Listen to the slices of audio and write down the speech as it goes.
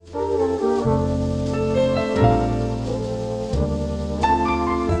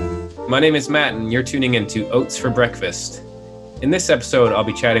My name is Matt, and you're tuning into Oats for Breakfast. In this episode, I'll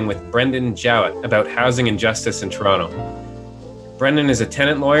be chatting with Brendan Jowett about housing and justice in Toronto. Brendan is a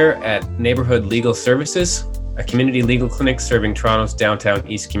tenant lawyer at Neighbourhood Legal Services, a community legal clinic serving Toronto's downtown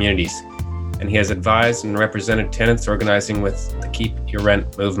east communities, and he has advised and represented tenants organizing with the Keep Your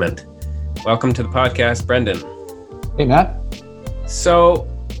Rent movement. Welcome to the podcast, Brendan. Hey, Matt. So,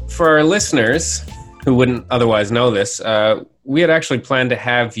 for our listeners who wouldn't otherwise know this, we had actually planned to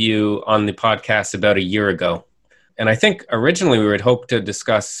have you on the podcast about a year ago. And I think originally we would hope to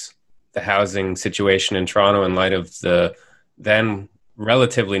discuss the housing situation in Toronto in light of the then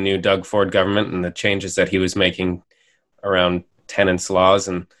relatively new Doug Ford government and the changes that he was making around tenants' laws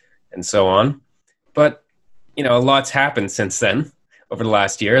and so on. But, you know, a lot's happened since then over the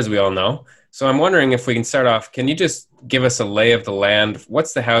last year, as we all know. So I'm wondering if we can start off, can you just give us a lay of the land?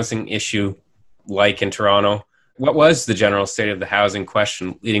 What's the housing issue like in Toronto? What was the general state of the housing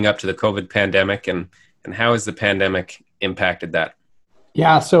question leading up to the COVID pandemic, and how has the pandemic impacted that?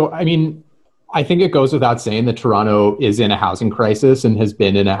 Yeah, so I mean, I think it goes without saying that Toronto is in a housing crisis and has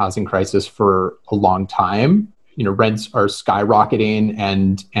been in a housing crisis for a long time. You know, rents are skyrocketing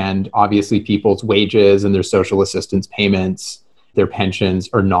and obviously people's wages and their social assistance payments, their pensions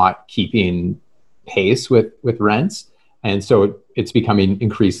are not keeping pace with rents. And so it's becoming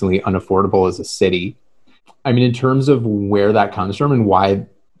increasingly unaffordable as a city. I mean, in terms of where that comes from and why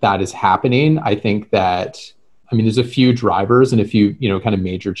that is happening, I think that, there's a few drivers and a few, kind of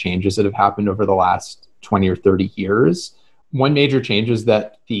major changes that have happened over the last 20 or 30 years. One major change is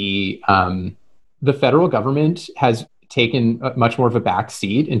that the federal government has taken much more of a back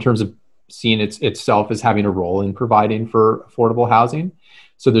seat in terms of seeing itself as having a role in providing for affordable housing.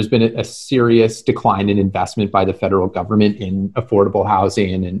 So there's been a serious decline in investment by the federal government in affordable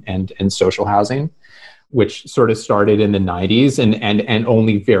housing and social housing, which sort of started in the 90s and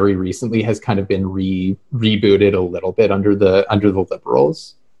only very recently has kind of been rebooted a little bit under the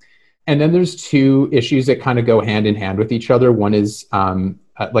Liberals. And then there's two issues that kind of go hand in hand with each other. One is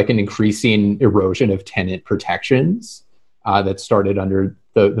like an increasing erosion of tenant protections that started under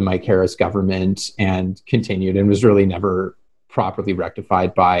the Mike Harris government and continued and was really never properly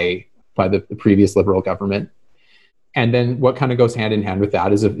rectified by the previous Liberal government. And then what kind of goes hand in hand with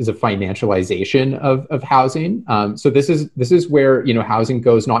that is a financialization of housing. So this is where, housing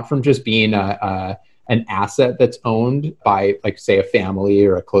goes not from just being an asset that's owned by, like, say, a family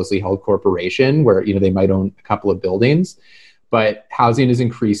or a closely held corporation where, they might own a couple of buildings, but housing is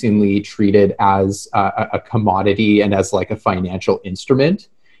increasingly treated as a commodity and as like a financial instrument.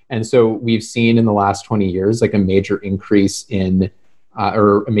 And so we've seen in the last 20 years, like a major increase in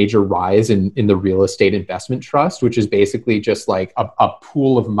or a major rise in the real estate investment trust, which is basically just like a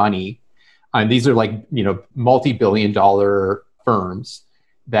pool of money. And these are like, multi-billion-dollar firms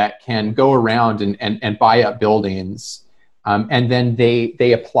that can go around and buy up buildings. And then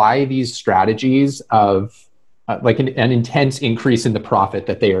they apply these strategies of like an intense increase in the profit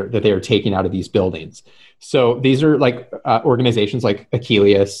that they are taking out of these buildings. So these are like organizations like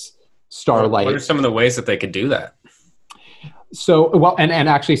Achilles, Starlight. What are some of the ways that they could do that? So, well, and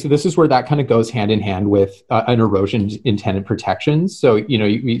actually, so this is where that kind of goes hand in hand with an erosion in tenant protections. So,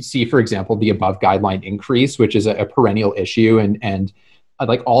 we see, for example, the above guideline increase, which is a perennial issue, and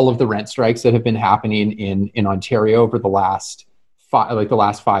like all of the rent strikes that have been happening in Ontario over the last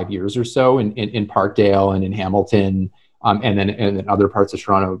 5 years or so in Parkdale and in Hamilton, and then in other parts of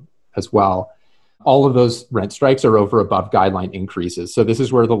Toronto as well. All of those rent strikes are over above guideline increases. So this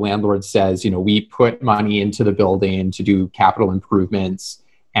is where the landlord says, we put money into the building to do capital improvements,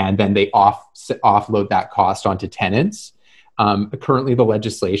 and then they offload that cost onto tenants. Currently, the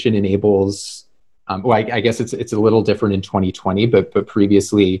legislation enables, I guess it's a little different in 2020, but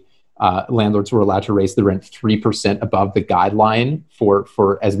previously, landlords were allowed to raise the rent 3% above the guideline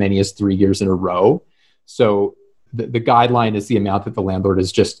for as many as 3 years in a row. So the guideline is the amount that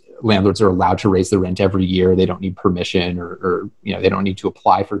landlords are allowed to raise the rent every year. They don't need permission or they don't need to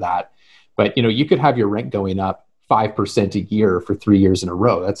apply for that. But, you could have your rent going up 5% a year for 3 years in a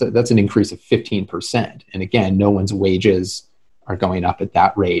row. That's an increase of 15%. And again, no one's wages are going up at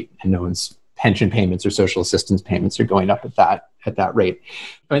that rate, and no one's pension payments or social assistance payments are going up at that rate.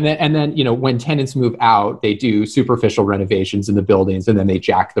 And then, when tenants move out, they do superficial renovations in the buildings, and then they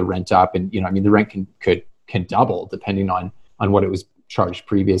jack the rent up. And, the rent can double depending on what it was charged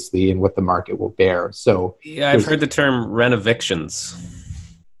previously and what the market will bear. So yeah, I've heard the term renovictions.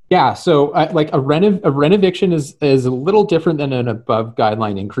 Yeah, so like a renoviction is a little different than an above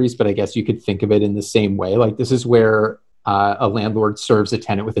guideline increase, but I guess you could think of it in the same way. Like this is where a landlord serves a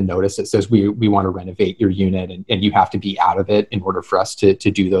tenant with a notice that says, we want to renovate your unit, and you have to be out of it in order for us to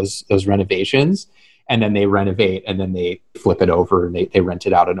do those renovations. And then they renovate, and then they flip it over, and they rent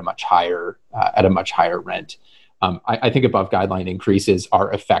it out at a much higher rent. I think above guideline increases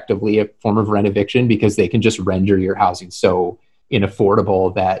are effectively a form of rent eviction, because they can just render your housing so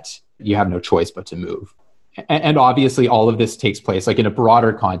inaffordable that you have no choice but to move. And obviously all of this takes place, like in a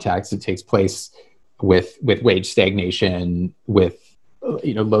broader context, it takes place with wage stagnation, with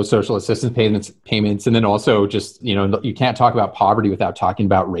low social assistance payments, and then also just, you can't talk about poverty without talking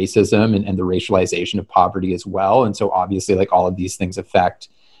about racism and the racialization of poverty as well. And so obviously, like, all of these things affect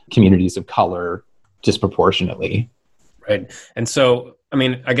communities of color disproportionately. Right. And so, I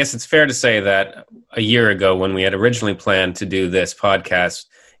mean, I guess it's fair to say that a year ago, when we had originally planned to do this podcast,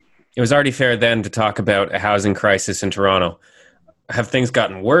 it was already fair then to talk about a housing crisis in Toronto. Have things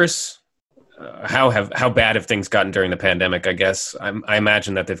gotten worse? How bad have things gotten during the pandemic? I guess I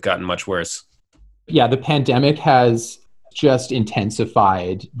imagine that they've gotten much worse. Yeah, the pandemic has just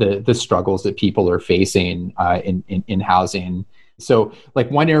intensified the struggles that people are facing in housing. So, like,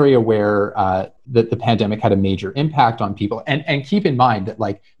 one area where the pandemic had a major impact on people, and keep in mind that,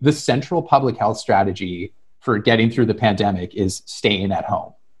 like, the central public health strategy for getting through the pandemic is staying at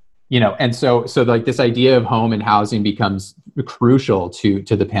home. And so like, this idea of home and housing becomes crucial to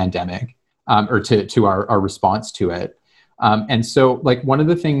the pandemic, or to our response to it. And so, like, one of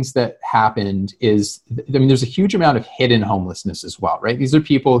the things that happened is, there's a huge amount of hidden homelessness as well, right? These are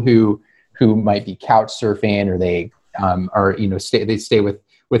people who might be couch surfing, or they stay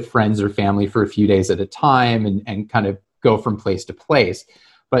with friends or family for a few days at a time, and kind of go from place to place.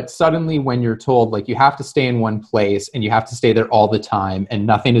 But suddenly, when you're told, like, you have to stay in one place and you have to stay there all the time, and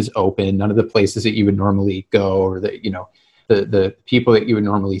nothing is open, none of the places that you would normally go, or the people that you would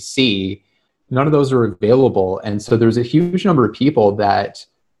normally see, none of those are available. And so there's a huge number of people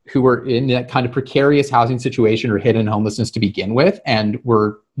who were in that kind of precarious housing situation or hidden homelessness to begin with, and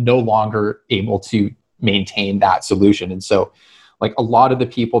were no longer able to maintain that solution. And so, like, a lot of the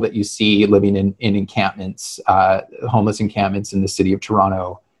people that you see living in encampments, homeless encampments in the city of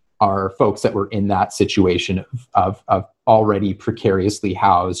Toronto, are folks that were in that situation of already precariously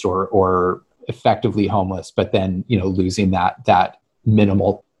housed or effectively homeless, but then, losing that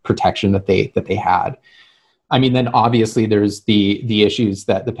minimal protection that they had. I mean, then obviously there's the issues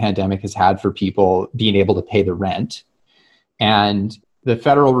that the pandemic has had for people being able to pay the rent. And the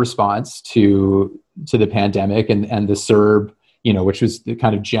federal response to the pandemic and the CERB, which was the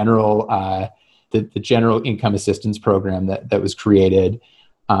kind of general, the general income assistance program that was created.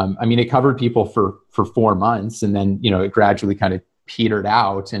 I mean, it covered people for 4 months, and then, it gradually kind of petered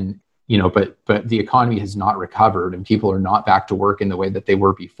out, and, but the economy has not recovered, and people are not back to work in the way that they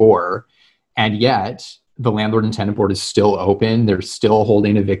were before. And yet the Landlord and Tenant Board is still open. They're still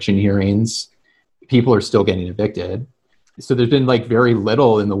holding eviction hearings. People are still getting evicted. So there's been, like, very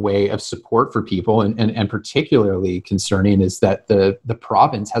little in the way of support for people. And particularly concerning is that the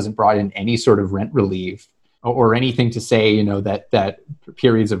province hasn't brought in any sort of rent relief or anything to say, that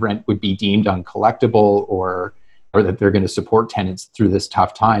periods of rent would be deemed uncollectible, or that they're going to support tenants through this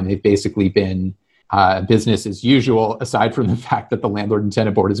tough time. They've basically been business as usual, aside from the fact that the Landlord and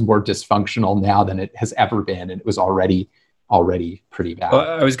Tenant Board is more dysfunctional now than it has ever been. And it was already pretty bad.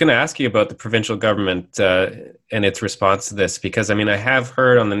 Well, I was going to ask you about the provincial government and its response to this, because, I mean, I have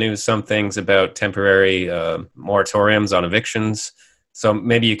heard on the news some things about temporary moratoriums on evictions. So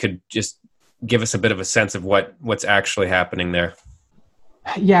maybe you could just give us a bit of a sense of what's actually happening there.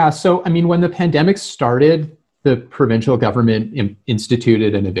 Yeah. So, I mean, when the pandemic started, the provincial government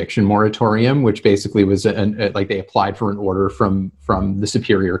instituted an eviction moratorium, which basically was like, they applied for an order from the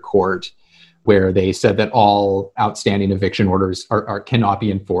Superior Court, where they said that all outstanding eviction orders cannot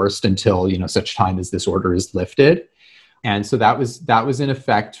be enforced until, such time as this order is lifted. And so that was in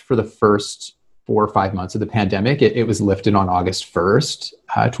effect for the first 4 or 5 months of the pandemic. It was lifted on August 1st,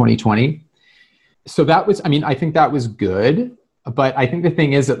 2020. So that was, I mean, I think that was good. But I think the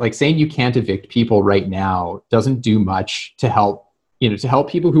thing is that, like, saying you can't evict people right now doesn't do much to help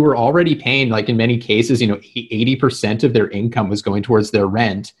people who are already paying, like, in many cases, 80% of their income was going towards their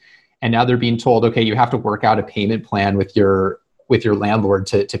rent. And now they're being told, okay, you have to work out a payment plan with your landlord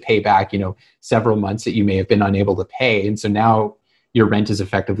to pay back, several months that you may have been unable to pay. And so now your rent is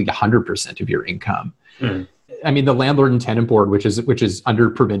effectively 100% of your income. Mm. I mean, the Landlord and Tenant Board, which is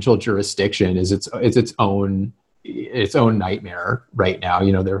under provincial jurisdiction, is its own nightmare right now.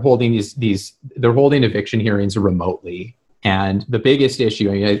 They're holding they're holding eviction hearings remotely. And the biggest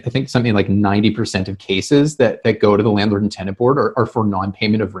issue, I think something like 90% of cases that go to the Landlord and Tenant Board are for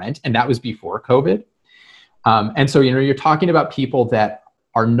non-payment of rent. And that was before COVID. And so, you're talking about people that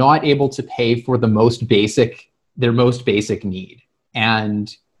are not able to pay for their most basic need.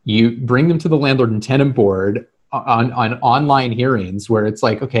 And you bring them to the landlord and tenant board on online hearings where it's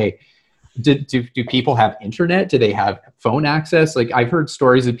like, okay, do people have internet? Do they have phone access? Like, I've heard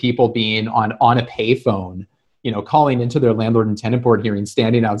stories of people being on a payphone, calling into their landlord and tenant board hearing,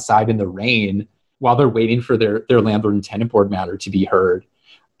 standing outside in the rain while they're waiting for their landlord and tenant board matter to be heard.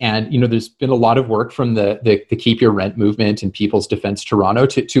 And, there's been a lot of work from the Keep Your Rent movement and People's Defense Toronto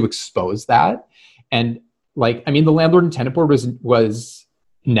to expose that. And the landlord and tenant board was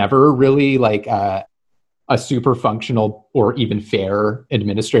never really like a super functional or even fair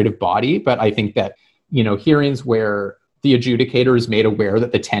administrative body. But I think that, hearings where the adjudicator is made aware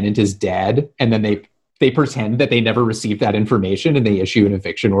that the tenant is dead, and then they pretend that they never received that information and they issue an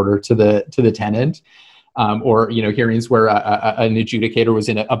eviction order to the tenant. Or hearings where an adjudicator was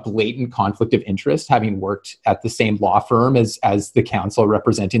in a blatant conflict of interest, having worked at the same law firm as the counsel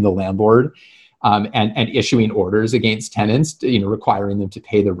representing the landlord, and issuing orders against tenants, requiring them to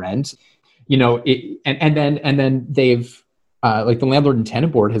pay the rent. And then they've the landlord and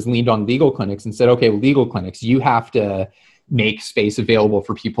tenant board has leaned on legal clinics and said, okay, legal clinics, you have to make space available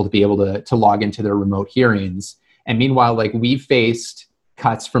for people to be able to log into their remote hearings. And meanwhile, we faced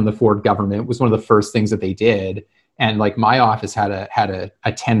cuts from the Ford government. Was one of the first things that they did. And my office had a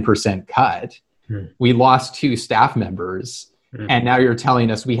 10% cut. We lost 2 staff members. And now you're telling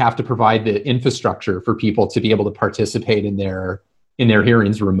us we have to provide the infrastructure for people to be able to participate in their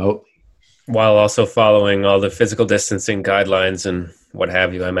hearings remotely. While also following all the physical distancing guidelines and what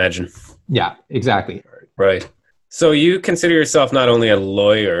have you, I imagine. Yeah, exactly. Right. So you consider yourself not only a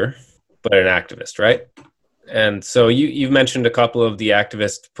lawyer, but an activist, right? And so you've mentioned a couple of the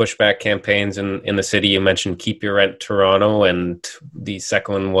activist pushback campaigns in the city. You mentioned Keep Your Rent Toronto, and the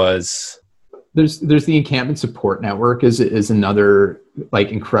second one was... There's the Encampment Support Network is another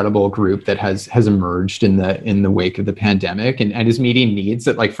incredible group that has emerged in the wake of the pandemic and is meeting needs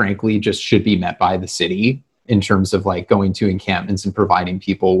that frankly just should be met by the city in terms of going to encampments and providing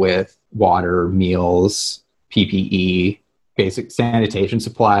people with water, meals, PPE, basic sanitation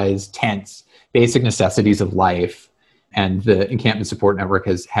supplies, tents, basic necessities of life. And the Encampment Support Network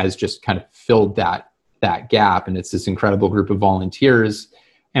has just kind of filled that gap. And it's this incredible group of volunteers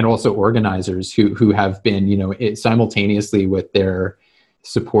and also organizers who have been, simultaneously with their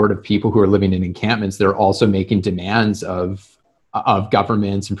support of people who are living in encampments, they're also making demands of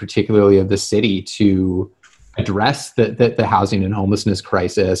governments and particularly of the city to address the housing and homelessness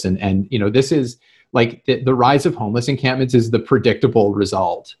crisis. And this is the rise of homeless encampments is the predictable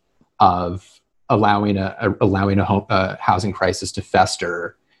result of allowing a housing crisis to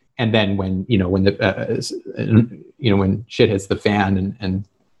fester. And then when shit hits the fan and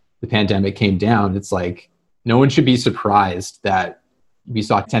the pandemic came down, it's no one should be surprised that we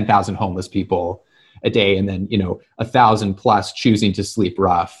saw 10,000 homeless people a day, and then 1,000 plus choosing to sleep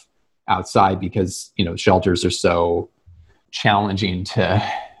rough outside because shelters are so challenging to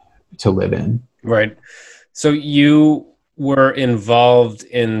live in. Right. So you were involved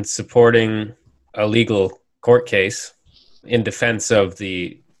in supporting a legal court case in defense of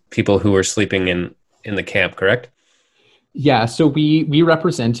the people who were sleeping in the camp, correct? Yeah, so we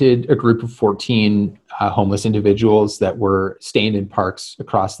represented a group of 14 homeless individuals that were staying in parks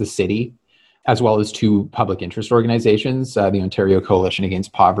across the city, as well as 2 public interest organizations, the Ontario Coalition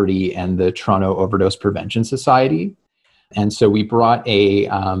Against Poverty and the Toronto Overdose Prevention Society. And so we brought the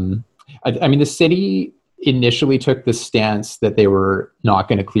city initially took the stance that they were not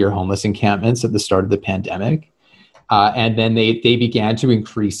going to clear homeless encampments at the start of the pandemic. And then they began to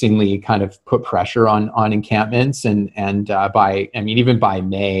increasingly kind of put pressure on encampments, and even by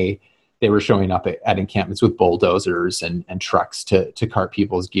May, they were showing up at encampments with bulldozers and trucks to cart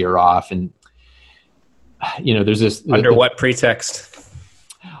people's gear off. And there's this under what pretext?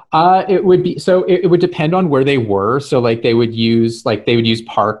 It would depend on where they were. So they would use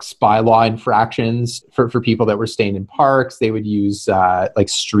parks bylaw infractions for people that were staying in parks. They would use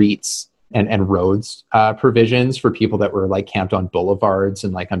streets and roads provisions for people that were camped on boulevards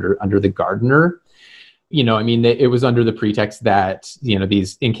and under the Gardiner. It was under the pretext that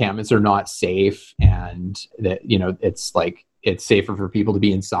these encampments are not safe, and that it's safer for people to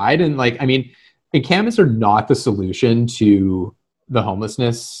be inside. And encampments are not the solution to the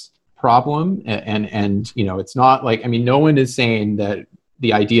homelessness problem, and it's not no one is saying that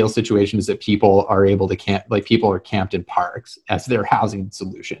the ideal situation is that people are able to camp, people are camped in parks as their housing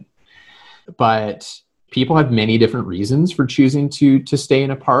solution. But people have many different reasons for choosing to stay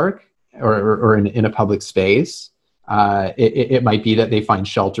in a park or in a public space. It might be that they find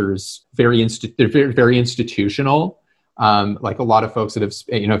shelters they're very institutional. Like a lot of folks that have,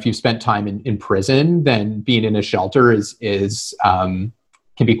 if you've spent time in prison, then being in a shelter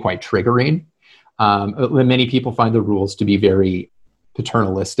can be quite triggering. Many people find the rules to be very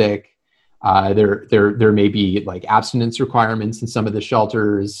paternalistic. There may be like abstinence requirements in some of the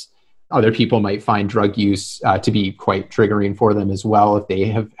shelters. Other people might find drug use to be quite triggering for them as well if they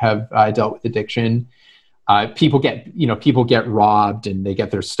have dealt with addiction. People get robbed and they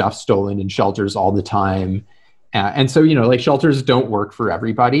get their stuff stolen in shelters all the time. And so, like shelters don't work for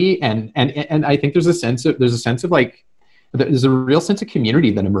everybody. And I think there's a sense of like, there's a real sense of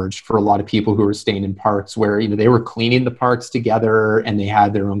community that emerged for a lot of people who were staying in parks where, they were cleaning the parks together and they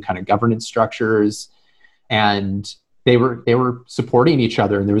had their own kind of governance structures and they were supporting each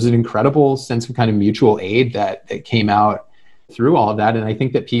other. And there was an incredible sense of kind of mutual aid that came out through all of that. And I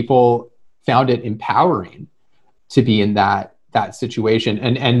think that people found it empowering to be in that situation.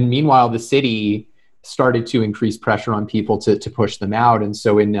 And meanwhile, the city started to increase pressure on people to push them out. And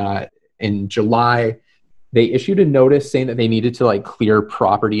so in July, they issued a notice saying that they needed to like clear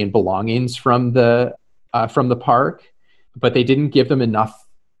property and belongings from the park, but they didn't give them enough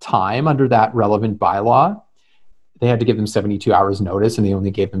time under that relevant bylaw. They had to give them 72 hours notice and they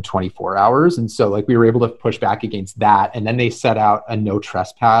only gave them 24 hours. And so like we were able to push back against that. And then they set out a no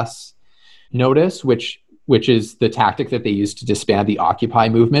trespass notice, which is the tactic that they used to disband the Occupy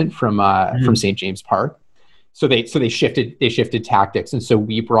movement from St. James Park. So they shifted tactics. And so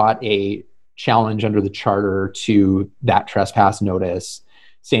we brought a challenge under the charter to that trespass notice,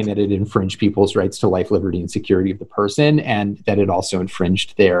 saying that it infringed people's rights to life, liberty, and security of the person, and that it also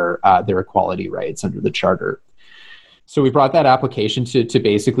infringed their equality rights under the charter. So we brought that application to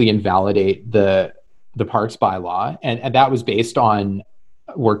basically invalidate the parks bylaw, and that was based on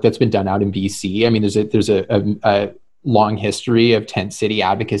work that's been done out in BC. I mean, there's a long history of tent city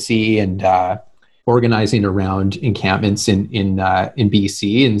advocacy and organizing around encampments in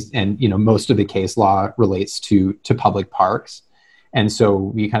BC, and most of the case law relates to public parks, and so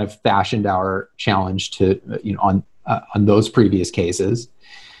we kind of fashioned our challenge to on those previous cases.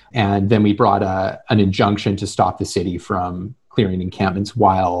 And then we brought an injunction to stop the city from clearing encampments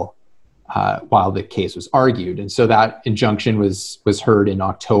while the case was argued. And so that injunction was heard in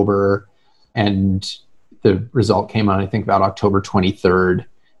October, and the result came on, I think, about October 23rd,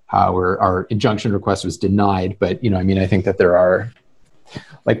 where our injunction request was denied. But, I think that there are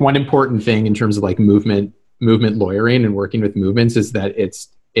like one important thing in terms of like movement lawyering and working with movements is that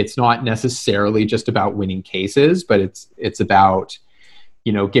it's not necessarily just about winning cases, but it's about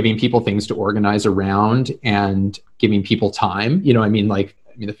giving people things to organize around and giving people time.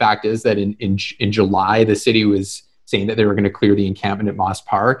 The fact is that in July, the city was saying that they were going to clear the encampment at Moss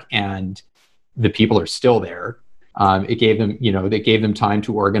Park, and the people are still there. It gave them time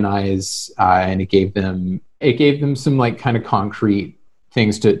to organize, and it gave them some like kind of concrete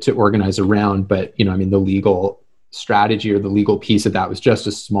things to organize around. But the legal strategy or the legal piece of that was just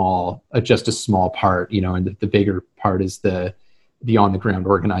a small part. And the bigger part is the on the ground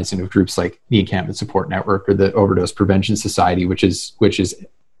organizing of groups like the Encampment Support Network or the Overdose Prevention Society, which is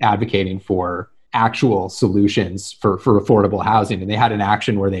advocating for actual solutions for affordable housing. And they had an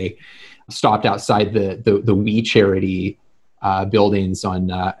action where they stopped outside the We Charity buildings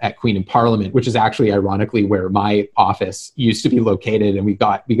at Queen and Parliament, which is actually ironically where my office used to be located, and we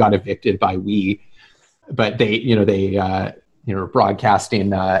got evicted by We. But they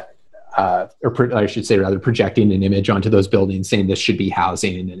broadcasting or I should say rather projecting an image onto those buildings saying this should be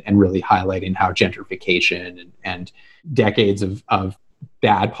housing, and really highlighting how gentrification and decades of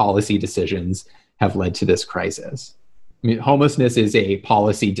bad policy decisions have led to this crisis. I mean, homelessness is a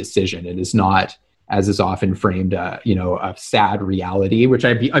policy decision. It is not, as is often framed, a sad reality, which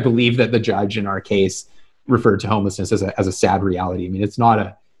I believe that the judge in our case referred to homelessness as a sad reality. I mean, it's not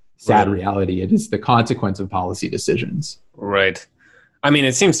a sad reality. It is the consequence of policy decisions. Right. I mean,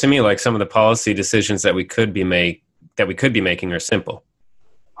 it seems to me like some of the policy decisions that we could be making are simple.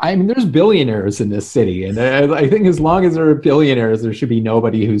 I mean, there's billionaires in this city, and I think as long as there are billionaires, there should be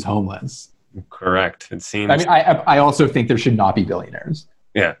nobody who's homeless. Correct. It seems. I mean, I also think there should not be billionaires.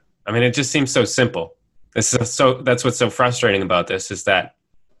 Yeah. I mean, it just seems so simple. That's what's so frustrating about this, is that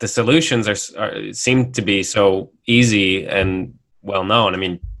the solutions seem to be so easy and well known. I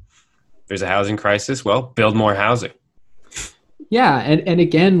mean, there's a housing crisis. Well, build more housing. Yeah. And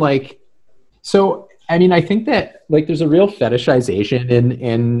again, so, I mean, I think that there's a real fetishization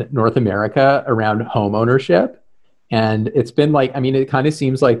in North America around home ownership. And it's been it kind of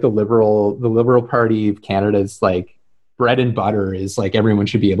seems like the Liberal Party of Canada is bread and butter is like everyone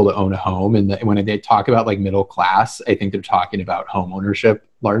should be able to own a home. And when they talk about like middle class, I think they're talking about home ownership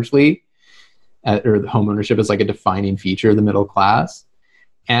largely, or the home ownership is like a defining feature of the middle class.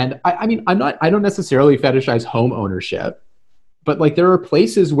 And I mean, I don't necessarily fetishize home ownership, but like there are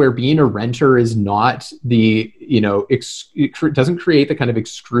places where being a renter is not the, it doesn't create the kind of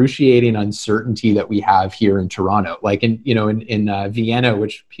excruciating uncertainty that we have here in Toronto. Like in Vienna,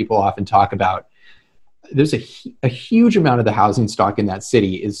 which people often talk about, there's a huge amount of the housing stock in that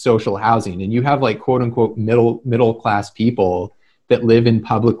city is social housing. And you have like quote unquote middle class people that live in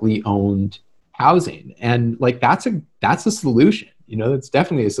publicly owned housing. And like, that's a solution. It's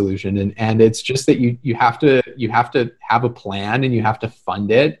definitely a solution. And it's just that you have to have a plan, and you have to fund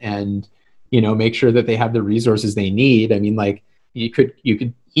it, and, make sure that they have the resources they need. I mean, like you could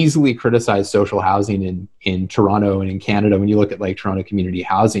easily criticize social housing in Toronto and in Canada when you look at like Toronto community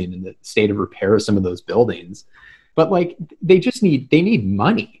housing and the state of repair of some of those buildings, but like they need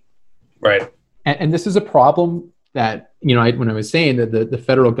money. Right. And this is a problem that, when I was saying that the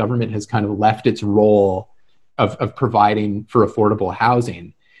federal government has kind of left its role of providing for affordable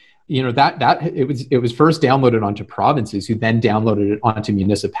housing, that it was first downloaded onto provinces, who then downloaded it onto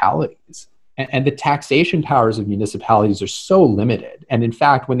municipalities. And the taxation powers of municipalities are so limited. And in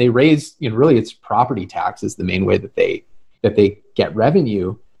fact, when they raise, really it's property tax is the main way that they get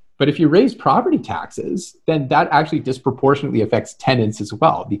revenue. But if you raise property taxes, then that actually disproportionately affects tenants as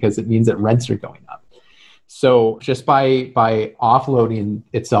well, because it means that rents are going up. So just by offloading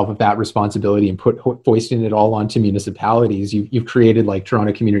itself of that responsibility and foisting it all onto municipalities, you've created like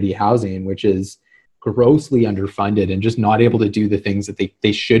Toronto community housing, which is grossly underfunded and just not able to do the things that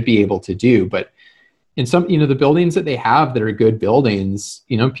they should be able to do. But in some, the buildings that they have that are good buildings,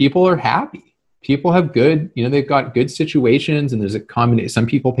 people are happy. People have good, they've got good situations, and there's a combination. Some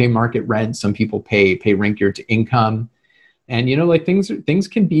people pay market rent, some people pay rent geared to income. And, like things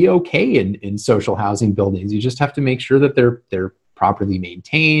can be okay in social housing buildings. You just have to make sure that they're properly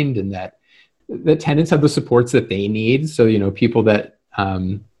maintained, and that the tenants have the supports that they need. So, people that,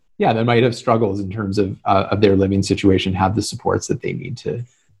 that might have struggles in terms of their living situation have the supports that they need to.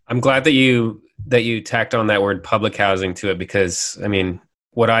 I'm glad that you tacked on that word public housing to it, because I mean,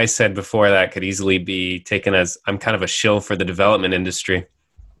 what I said before that could easily be taken as I'm kind of a shill for the development industry.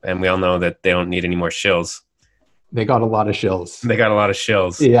 And we all know that they don't need any more shills. They got a lot of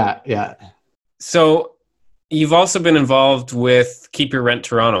shills. Yeah. So you've also been involved with Keep Your Rent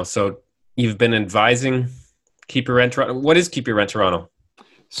Toronto. So you've been advising Keep Your Rent Toronto. What is Keep Your Rent Toronto?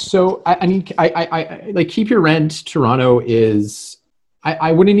 So I mean, I like Keep Your Rent Toronto is,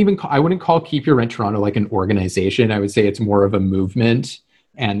 I wouldn't call Keep Your Rent Toronto like an organization. I would say it's more of a movement,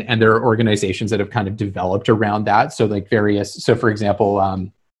 and there are organizations that have kind of developed around that. So like so for example,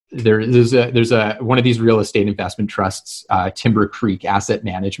 there's one of these real estate investment trusts, Timber Creek Asset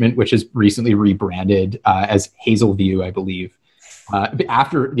Management, which has recently rebranded as Hazelview, I believe,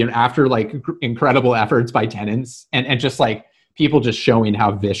 after like incredible efforts by tenants and just like people just showing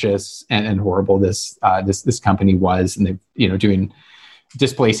how vicious and horrible this company was, and they've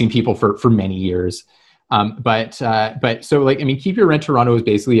displacing people for many years. But so like, I mean, Keep Your Rent Toronto is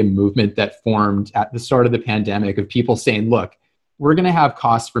basically a movement that formed at the start of the pandemic of people saying, look, we're going to have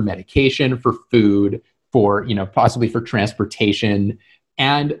costs for medication, for food, for, possibly for transportation.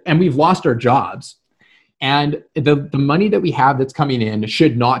 And we've lost our jobs. And the money that we have that's coming in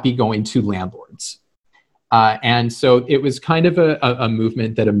should not be going to landlords. And so it was kind of a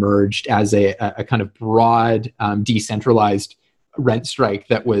movement that emerged as a kind of broad, decentralized rent strike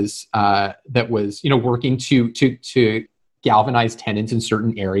that was working to galvanize tenants in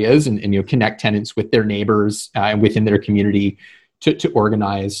certain areas and connect tenants with their neighbors and within their community to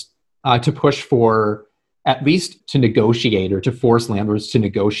organize, to push for at least to negotiate or to force landlords to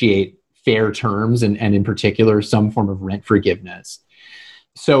negotiate fair terms and in particular some form of rent forgiveness.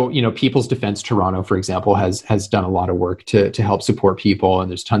 So, People's Defense Toronto, for example, has done a lot of work to help support people. And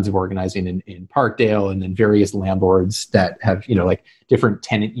there's tons of organizing in Parkdale, and then various landlords that have, like different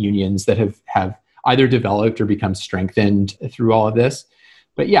tenant unions that have either developed or become strengthened through all of this.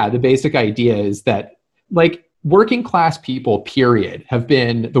 But yeah, the basic idea is that like working class people, period, have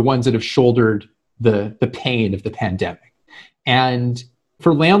been the ones that have shouldered the pain of the pandemic. And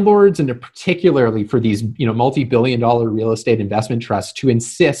for landlords, and particularly for these, multi-billion-dollar real estate investment trusts, to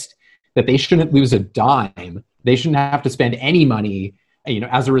insist that they shouldn't lose a dime, they shouldn't have to spend any money,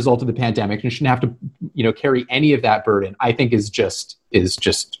 as a result of the pandemic, and shouldn't have to, carry any of that burden, I think is just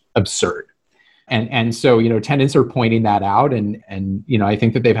absurd. And so, tenants are pointing that out, and I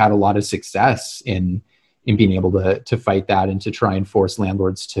think that they've had a lot of success in being able to fight that and to try and force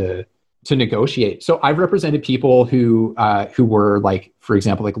landlords to to negotiate. So I've represented people who were like, for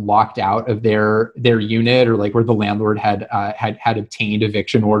example, like locked out of their unit, or like where the landlord had obtained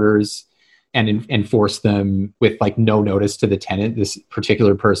eviction orders and enforced them with like no notice to the tenant. This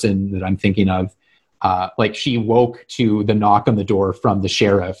particular person that I'm thinking of, like she woke to the knock on the door from the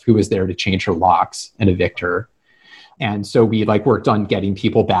sheriff who was there to change her locks and evict her. And so we like worked on getting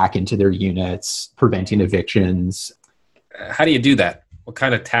people back into their units, preventing evictions. How do you do that? What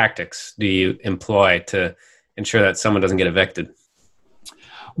kind of tactics do you employ to ensure that someone doesn't get evicted?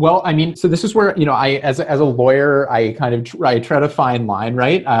 Well, I mean, so this is where, I, as a lawyer, I kind of I tread a fine line,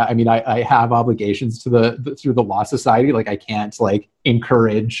 right? I mean, I have obligations to through the Law Society. Like I can't like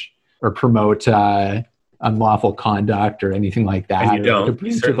encourage or promote unlawful conduct or anything like that. And you don't. Or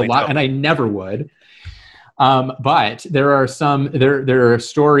breach of the law, and I never would. But there are there are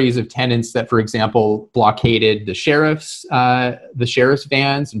stories of tenants that, for example, blockaded the sheriff's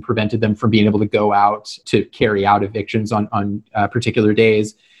vans and prevented them from being able to go out to carry out evictions on particular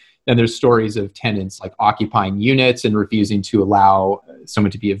days. Then there's stories of tenants like occupying units and refusing to allow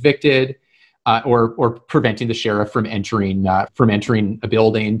someone to be evicted, or preventing the sheriff from entering a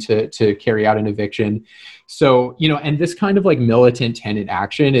building to carry out an eviction. So, and this kind of like militant tenant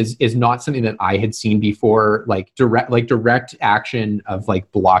action is not something that I had seen before, like direct action of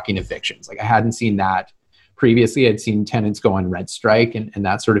like blocking evictions. Like I hadn't seen that previously. I'd seen tenants go on rent strike and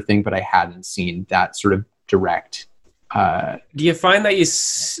that sort of thing, but I hadn't seen that sort of direct. Do you find that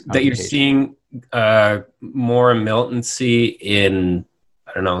you're seeing more militancy in,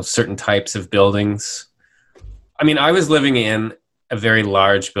 I don't know, certain types of buildings? I mean, I was living in a very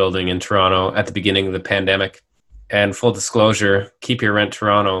large building in Toronto at the beginning of the pandemic, and full disclosure, Keep Your Rent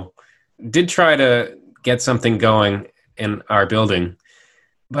Toronto did try to get something going in our building,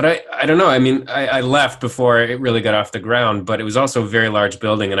 but I don't know. I mean, I left before it really got off the ground, but it was also a very large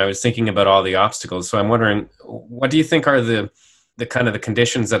building, and I was thinking about all the obstacles. So I'm wondering, what do you think are the kind of the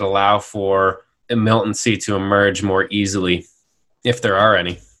conditions that allow for a militancy to emerge more easily, if there are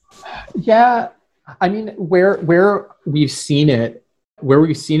any? Yeah, I mean, where we've seen it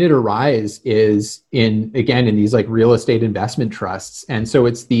arise is in these like real estate investment trusts. And so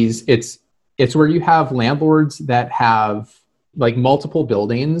it's where you have landlords that have like multiple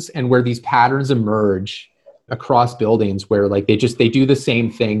buildings, and where these patterns emerge across buildings where like they do the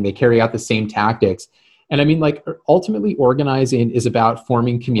same thing, they carry out the same tactics. And I mean, like ultimately organizing is about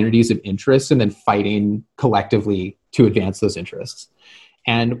forming communities of interest and then fighting collectively to advance those interests.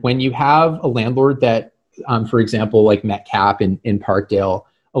 And when you have a landlord that, for example, like Metcalf in Parkdale,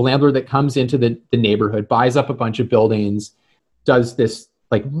 a landlord that comes into the neighborhood, buys up a bunch of buildings, does this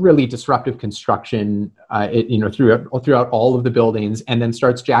like really disruptive construction, throughout all of the buildings, and then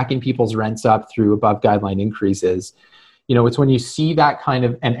starts jacking people's rents up through above guideline increases. It's when you see that kind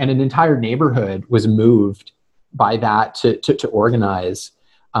of, and an entire neighborhood was moved by that to organize.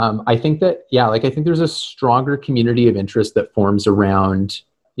 I think that, I think there's a stronger community of interest that forms around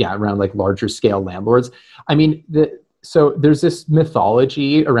like larger scale landlords. I mean, so there's this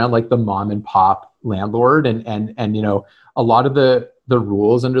mythology around like the mom and pop landlord, and a lot of the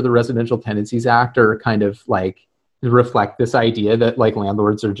rules under the Residential Tenancies Act are kind of like reflect this idea that like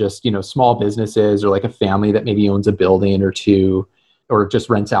landlords are just, small businesses or like a family that maybe owns a building or two, or just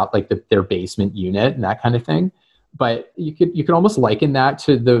rents out like their basement unit and that kind of thing. But you could almost liken that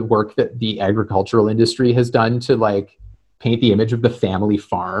to the work that the agricultural industry has done to like paint the image of the family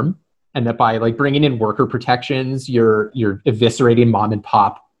farm, and that by like bringing in worker protections, you're eviscerating mom and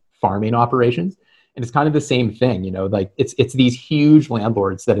pop farming operations. And it's kind of the same thing, like it's these huge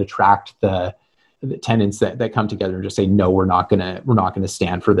landlords that attract the tenants that come together and just say, no, we're not gonna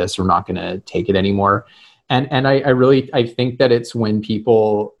stand for this. We're not gonna take it anymore. And I think that it's when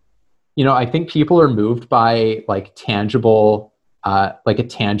people, I think people are moved by like tangible, like a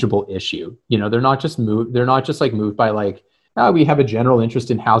tangible issue. They're not just moved by like, oh, we have a general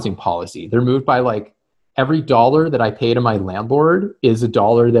interest in housing policy. They're moved by like, every dollar that I pay to my landlord is a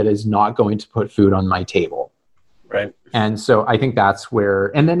dollar that is not going to put food on my table. Right. And so I think that's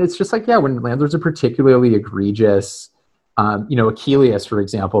where, and then it's just like, when landlords are particularly egregious, Achilles, for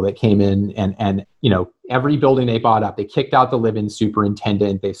example, that came in and every building they bought up, they kicked out the live-in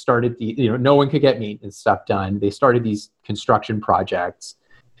superintendent. They started no one could get maintenance stuff done. They started these construction projects.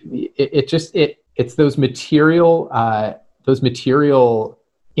 It's those material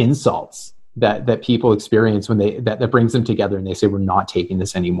insults that people experience when that brings them together and they say, we're not taking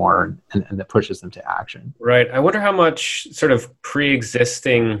this anymore, and that pushes them to action. Right. I wonder how much sort of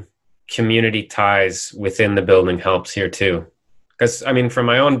pre-existing community ties within the building helps here too. Because I mean, from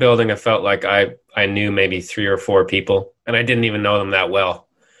my own building, I felt like I knew maybe 3 or 4 people, and I didn't even know them that well.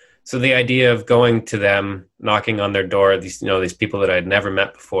 So the idea of going to them, knocking on their door, these people that I'd never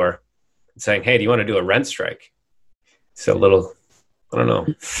met before, and saying, "Hey, do you want to do a rent strike?" So a little, I don't know.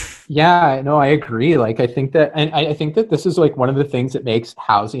 Yeah, no, I agree. Like, I think that, and I think that this is like one of the things that makes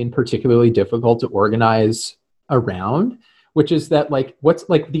housing particularly difficult to organize around, which is that like, what's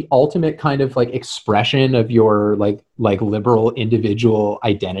like the ultimate kind of like expression of your like liberal individual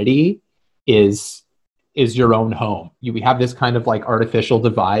identity is your own home. We have this kind of like artificial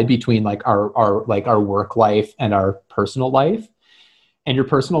divide between like our work life and our personal life. And your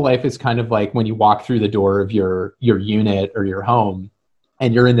personal life is kind of like when you walk through the door of your unit or your home,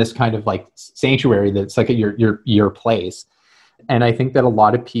 and you're in this kind of like sanctuary that's like your place. And I think that a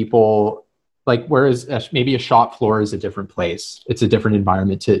lot of people, like, whereas maybe a shop floor is a different place, it's a different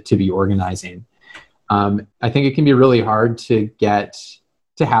environment to be organizing. I think it can be really hard to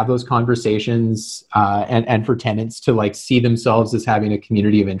have those conversations and for tenants to like see themselves as having a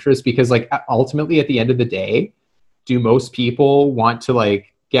community of interest, because like ultimately at the end of the day, do most people want to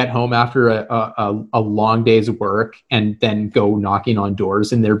like get home after a long day's work and then go knocking on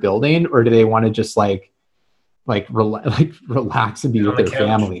doors in their building, or do they want to just like relax and be with their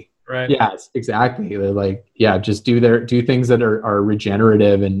family? Right. Yes, exactly. They're like, yeah, just do things that are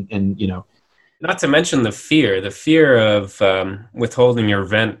regenerative and Not to mention the fear of withholding your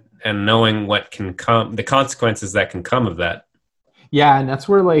rent and knowing what can come, the consequences that can come of that. Yeah, and that's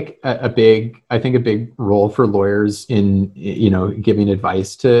where like a big role for lawyers in giving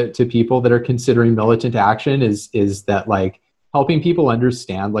advice to people that are considering militant action is that like helping people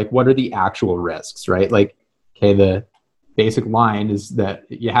understand like what are the actual risks, right? Like, okay, the basic line is that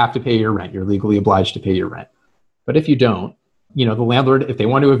you have to pay your rent. You're legally obliged to pay your rent. But if you don't, the landlord, if they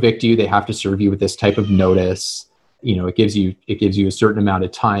want to evict you, they have to serve you with this type of notice. It gives you a certain amount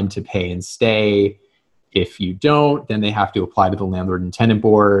of time to pay and stay. If you don't, then they have to apply to the landlord and tenant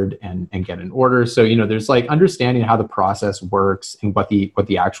board and get an order. So, there's like understanding how the process works and what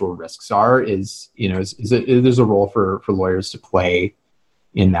the actual risks are there's a role for lawyers to play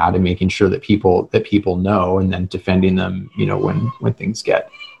in that, and making sure that people know, and then defending them, when things get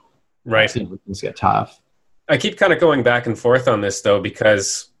right. When things get tough. I keep kind of going back and forth on this though,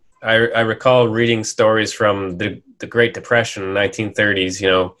 because I recall reading stories from the Great Depression in the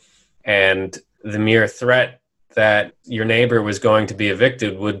 1930s, and the mere threat that your neighbor was going to be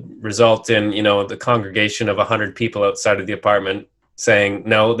evicted would result in, the congregation of 100 people outside of the apartment saying,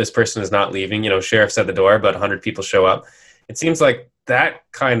 no, this person is not leaving, sheriff's at the door, but 100 people show up. It seems like that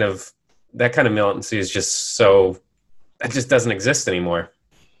kind of militancy is that just doesn't exist anymore.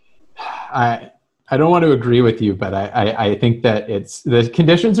 I don't want to agree with you, but I think that the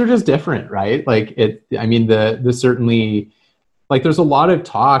conditions are just different, right? Like the certainly, like, there's a lot of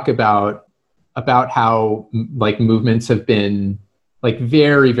talk about how like movements have been like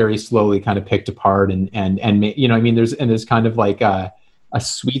very, very slowly kind of picked apart and there's kind of like a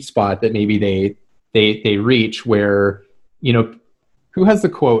sweet spot that maybe they reach where, who has the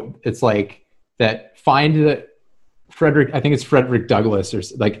quote? It's like that, I think it's Frederick Douglass, or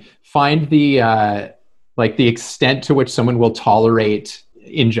like, find the extent to which someone will tolerate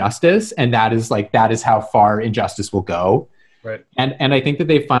injustice, and that is how far injustice will go. Right. And I think that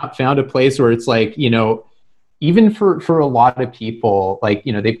they found a place where it's like, even for a lot of people, like,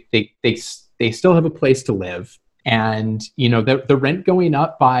 they still have a place to live, and the rent going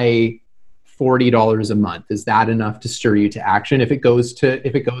up by $40 a month, is that enough to stir you to action? If it goes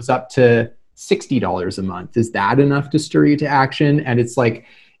up to $60 a month, is that enough to stir you to action? And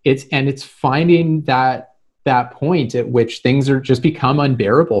it's finding that point at which things are just become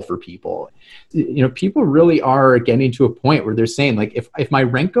unbearable for people. People really are getting to a point where they're saying, like, if my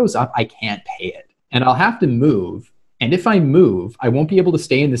rent goes up, I can't pay it, and I'll have to move. And if I move, I won't be able to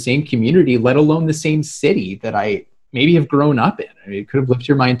stay in the same community, let alone the same city that I maybe have grown up in. I mean, I could have lived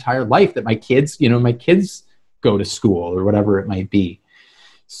here my entire life, that my kids go to school or whatever it might be.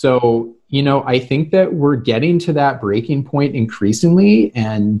 So, I think that we're getting to that breaking point increasingly,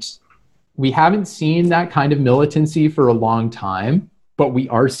 and we haven't seen that kind of militancy for a long time, but we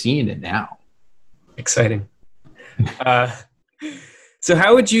are seeing it now. Exciting. So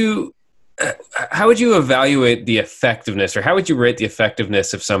how would you evaluate the effectiveness, or how would you rate the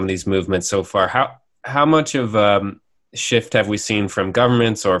effectiveness of some of these movements so far? How much of shift have we seen from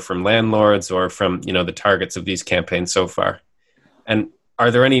governments or from landlords or from, the targets of these campaigns so far? And are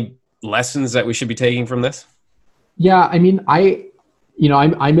there any lessons that we should be taking from this? Yeah, I mean, I'm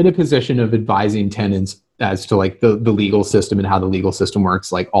in a position of advising tenants as to like the legal system and how the legal system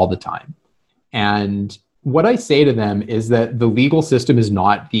works, like, all the time. And what I say to them is that the legal system is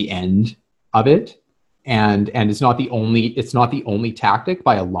not the end of it. and it's not the only tactic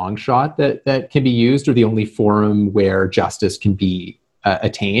by a long shot that can be used, or the only forum where justice can be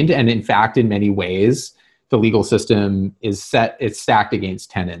attained. And in fact, in many ways, the legal system it's stacked against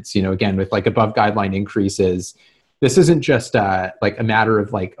tenants. Again, with like above guideline increases, this isn't just like a matter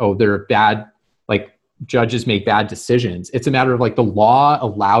of like, oh, they're bad, like judges make bad decisions. It's a matter of like the law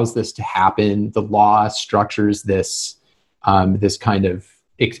allows this to happen. The law structures this this kind of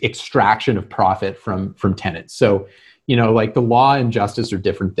extraction of profit from tenants. So, like the law and justice are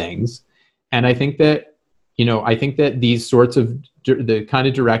different things. And I think that these sorts of the kind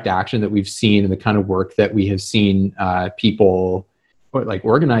of direct action that we've seen and the kind of work that we have seen people like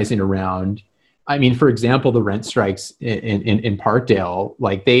organizing around. I mean, for example, the rent strikes in Parkdale,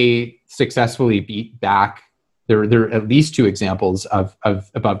 like they successfully beat back. There are at least 2 examples of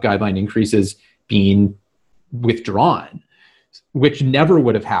above guideline increases being withdrawn, which never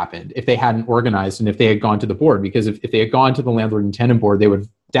would have happened if they hadn't organized and if they had gone to the board. Because if they had gone to the landlord and tenant board, they would have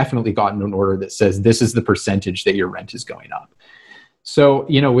definitely gotten an order that says this is the percentage that your rent is going up. So,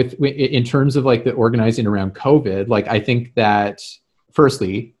 in terms of like the organizing around COVID, like I think that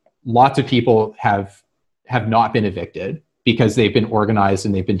firstly, lots of people have not been evicted because they've been organized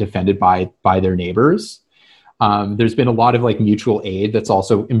and they've been defended by their neighbors. There's been a lot of like mutual aid that's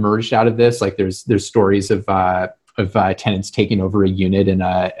also emerged out of this. Like there's stories of tenants taking over a unit in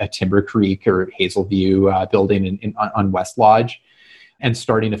a Timber Creek or Hazelview building on West Lodge and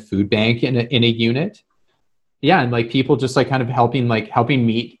starting a food bank in a unit. Yeah, and like people just like kind of helping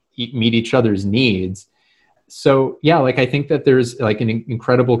meet each other's needs. So yeah, like I think that there's like an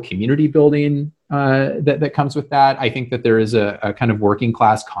incredible community building that comes with that. I think that there is a kind of working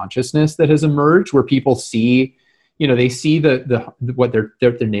class consciousness that has emerged where people see, they see the what their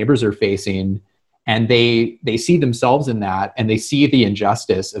neighbors are facing, and they see themselves in that, and they see the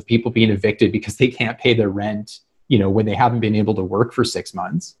injustice of people being evicted because they can't pay their rent, when they haven't been able to work for 6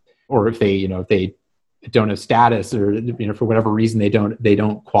 months, or if they don't have status, or for whatever reason they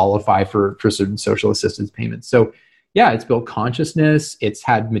don't qualify for certain social assistance payments. So yeah, it's built consciousness. It's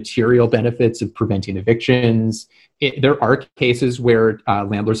had material benefits of preventing evictions. There are cases where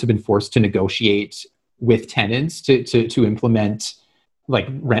landlords have been forced to negotiate with tenants to implement like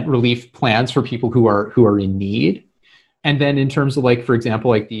rent relief plans for people who are in need. And then in terms of like, for example,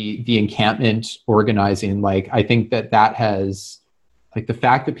 like the encampment organizing, like I think that has like the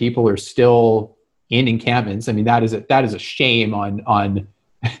fact that people are still in encampments. I mean, that is a shame on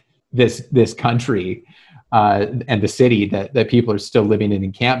this country and the city that people are still living in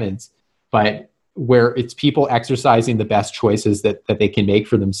encampments, but where it's people exercising the best choices that they can make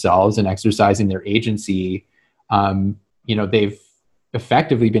for themselves and exercising their agency. They've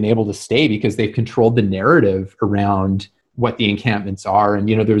effectively been able to stay because they've controlled the narrative around what the encampments are. And,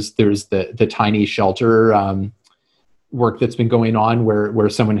 there's the tiny shelter work that's been going on where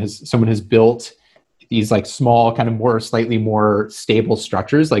someone has built these like small, kind of slightly more stable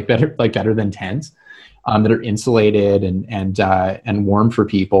structures, like better than tents, that are insulated and warm for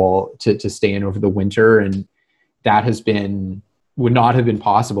people to stay in over the winter. And that would not have been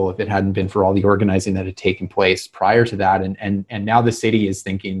possible if it hadn't been for all the organizing that had taken place prior to that. And now the city is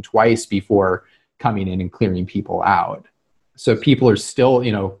thinking twice before coming in and clearing people out. So people are still,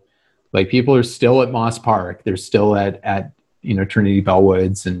 people are still at Moss Park. They're still at Trinity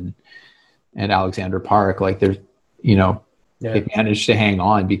Bellwoods and Alexander Park. Like they're, they've managed to hang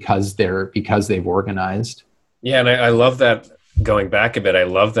on because they've organized. Yeah. And I love that, going back a bit, I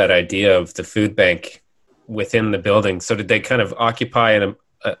love that idea of the food bank within the building. So did they kind of occupy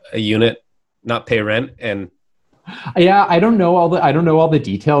a unit, not pay rent? And yeah, I don't know all the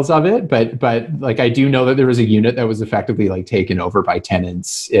details of it, but like I do know that there was a unit that was effectively like taken over by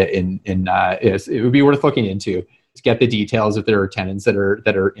tenants it would be worth looking into to get the details if there are tenants that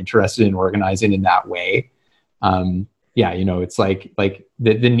are interested in organizing in that way. It's like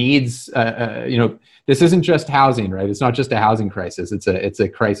the needs, this isn't just housing, right? It's not just a housing crisis. It's a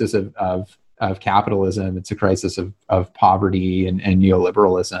crisis of capitalism. It's a crisis of poverty and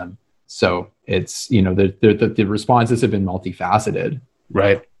neoliberalism. So it's, the responses have been multifaceted.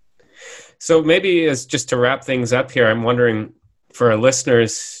 Right. So maybe as just to wrap things up here, I'm wondering for our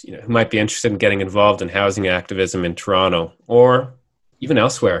listeners, who might be interested in getting involved in housing activism in Toronto or even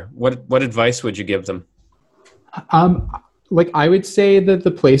elsewhere, what advice would you give them? I would say that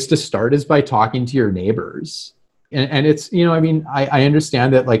the place to start is by talking to your neighbors. And it's, I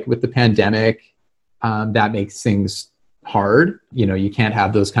understand that like with the pandemic, that makes things hard. You can't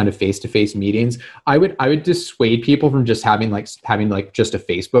have those kind of face-to-face meetings. I would dissuade people from just having just a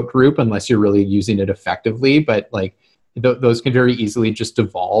Facebook group unless you're really using it effectively. But like those can very easily just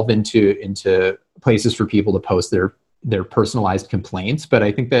devolve into places for people to post their personalized complaints. But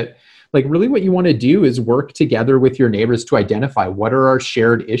I think that like really what you want to do is work together with your neighbors to identify what are our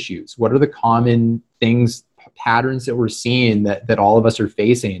shared issues, what are the common things, patterns that we're seeing that all of us are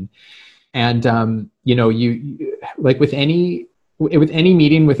facing. And you like with any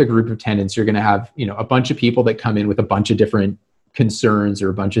meeting with a group of tenants, you're going to have a bunch of people that come in with a bunch of different concerns or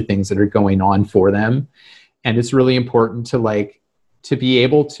a bunch of things that are going on for them. And it's really important to be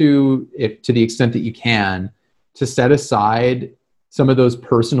able to, if to the extent that you can, to set aside some of those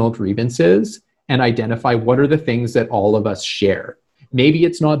personal grievances and identify what are the things that all of us share. Maybe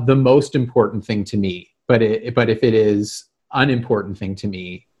it's not the most important thing to me, but if it is an unimportant thing to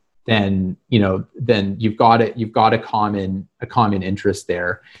me, then you've got a common interest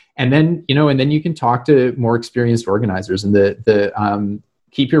there. And then you can talk to more experienced organizers, and the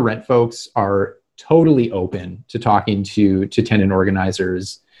Keep Your Rent folks are totally open to talking to tenant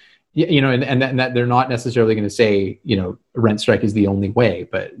organizers. And that they're not necessarily going to say, rent strike is the only way,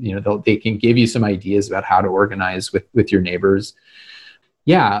 but they can give you some ideas about how to organize with your neighbors.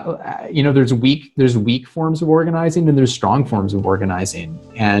 Yeah, there's weak forms of organizing and there's strong forms of organizing.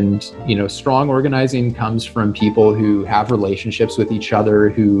 And strong organizing comes from people who have relationships with each other,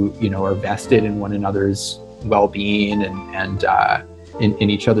 who are vested in one another's well-being and in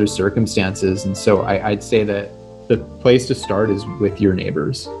each other's circumstances. And so I'd say that the place to start is with your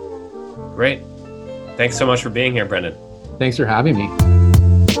neighbors. Great. Thanks so much for being here, Brendan. Thanks for having me.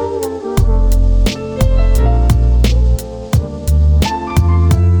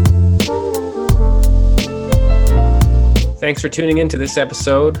 Thanks for tuning in to this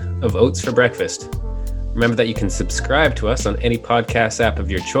episode of Oats for Breakfast. Remember that you can subscribe to us on any podcast app of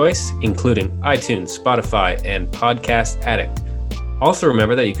your choice, including iTunes, Spotify, and Podcast Addict. Also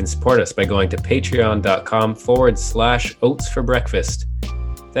remember that you can support us by going to patreon.com/Oats for Breakfast.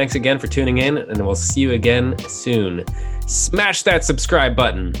 Thanks again for tuning in, and we'll see you again soon. Smash that subscribe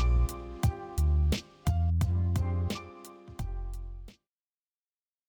button.